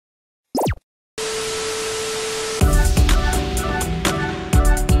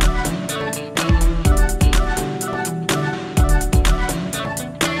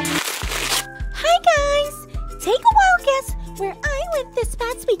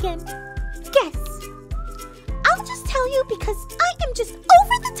again? Guess. I'll just tell you because I am just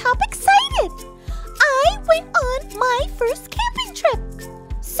over the top excited. I went on my first camping trip.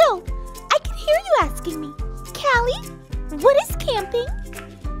 So, I can hear you asking me, Callie, what is camping?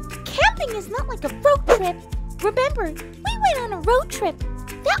 Camping is not like a road trip. Remember, we went on a road trip.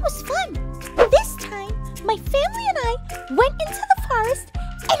 That was fun. This time, my family and I went into the forest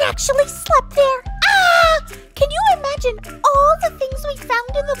and actually slept there. Can you imagine all the things we found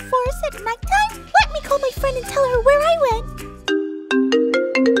in the forest at nighttime? Let me call my friend and tell her where I went.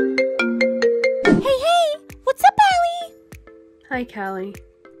 Hey, what's up, Allie? Hi, Callie.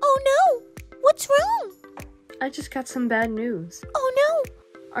 Oh no, what's wrong? I just got some bad news. Oh no.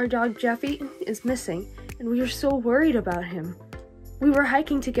 Our dog Jeffy is missing, and we are so worried about him. We were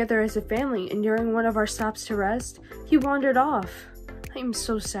hiking together as a family, and during one of our stops to rest, he wandered off. I am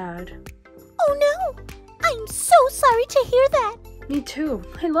so sad. Oh no! I'm so sorry to hear that. Me too.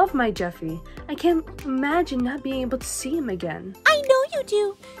 I love my Jeffy. I can't imagine not being able to see him again. I know you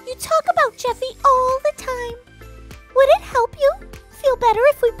do. You talk about Jeffy all the time. Would it help you feel better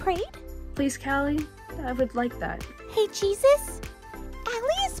if we prayed? Please, Callie, I would like that. Hey, Jesus.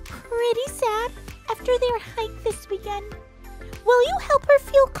 Allie is pretty sad after their hike this weekend. Will you help her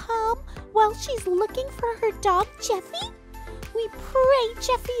feel calm while she's looking for her dog, Jeffy? We pray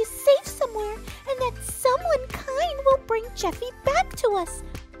Jeffy is safe somewhere and that someone kind will bring Jeffy back to us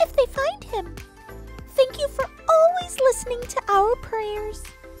if they find him. Thank you for always listening to our prayers.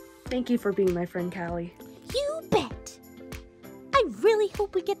 Thank you for being my friend, Callie. You bet. I really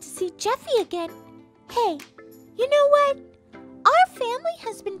hope we get to see Jeffy again. Hey, you know what? Our family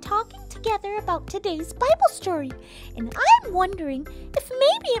has been talking together about today's Bible story, and I'm wondering if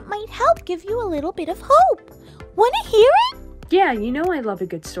maybe it might help give you a little bit of hope. Want to hear it? Yeah, you know I love a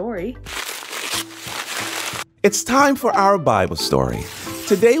good story. It's time for our Bible story.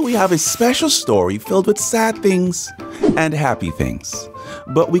 Today we have a special story filled with sad things and happy things.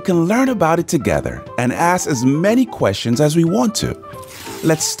 But we can learn about it together and ask as many questions as we want to.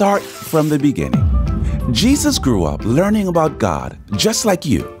 Let's start from the beginning. Jesus grew up learning about God just like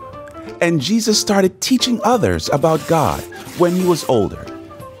you. And Jesus started teaching others about God when he was older.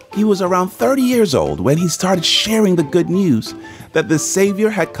 He was around 30 years old when he started sharing the good news that the Savior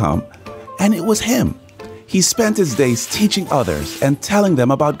had come, and it was him. He spent his days teaching others and telling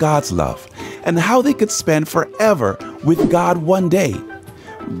them about God's love and how they could spend forever with God one day.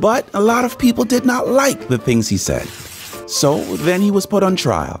 But a lot of people did not like the things he said. So then he was put on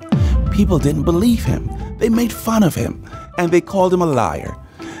trial. People didn't believe him. They made fun of him, and they called him a liar.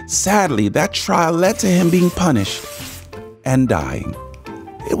 Sadly, that trial led to him being punished and dying.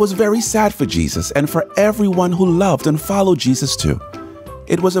 It was very sad for Jesus and for everyone who loved and followed Jesus too.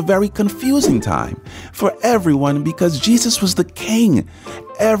 It was a very confusing time for everyone because Jesus was the king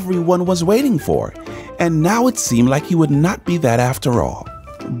everyone was waiting for, and now it seemed like he would not be that after all.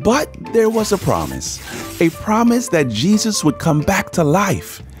 But there was a promise that Jesus would come back to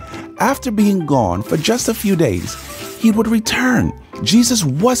life. After being gone for just a few days, he would return. Jesus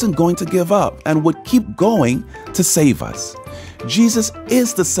wasn't going to give up and would keep going to save us. Jesus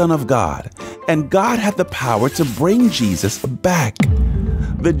is the Son of God, and God had the power to bring Jesus back.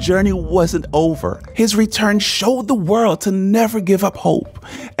 The journey wasn't over. His return showed the world to never give up hope,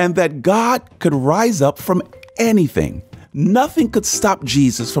 and that God could rise up from anything. Nothing could stop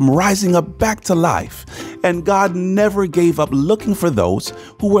Jesus from rising up back to life, and God never gave up looking for those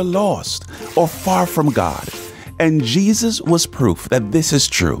who were lost or far from God. And Jesus was proof that this is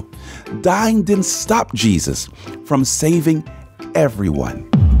true. Dying didn't stop Jesus from saving everyone.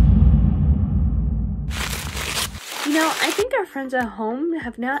 You know, I think our friends at home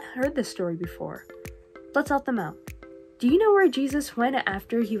have not heard this story before. Let's help them out. Do you know where Jesus went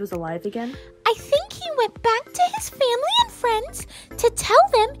after he was alive again? I think he went back to his family and friends to tell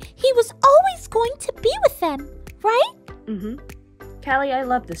them he was always going to be with them, right? Mm-hmm. Callie, I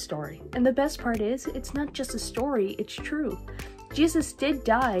love this story. And the best part is, it's not just a story, it's true. Jesus did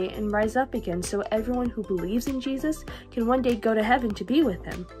die and rise up again so everyone who believes in Jesus can one day go to heaven to be with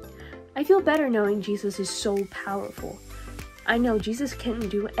him. I feel better knowing Jesus is so powerful. I know Jesus can't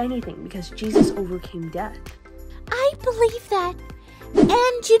do anything because Jesus overcame death. I believe that.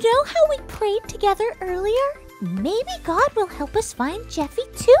 And you know how we prayed together earlier? Maybe God will help us find Jeffy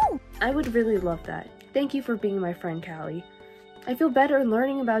too. I would really love that. Thank you for being my friend, Callie. I feel better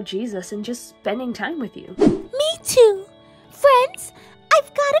learning about Jesus and just spending time with you. Me too. Friends,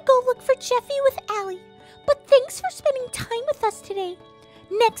 I've got to go look for Jeffy with Allie. But thanks for spending time with us today.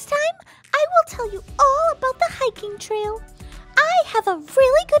 Next time, I will tell you all about the hiking trail. I have a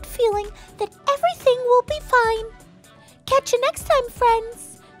really good feeling that everything will be fine. Catch you next time,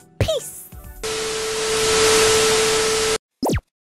 friends. Peace.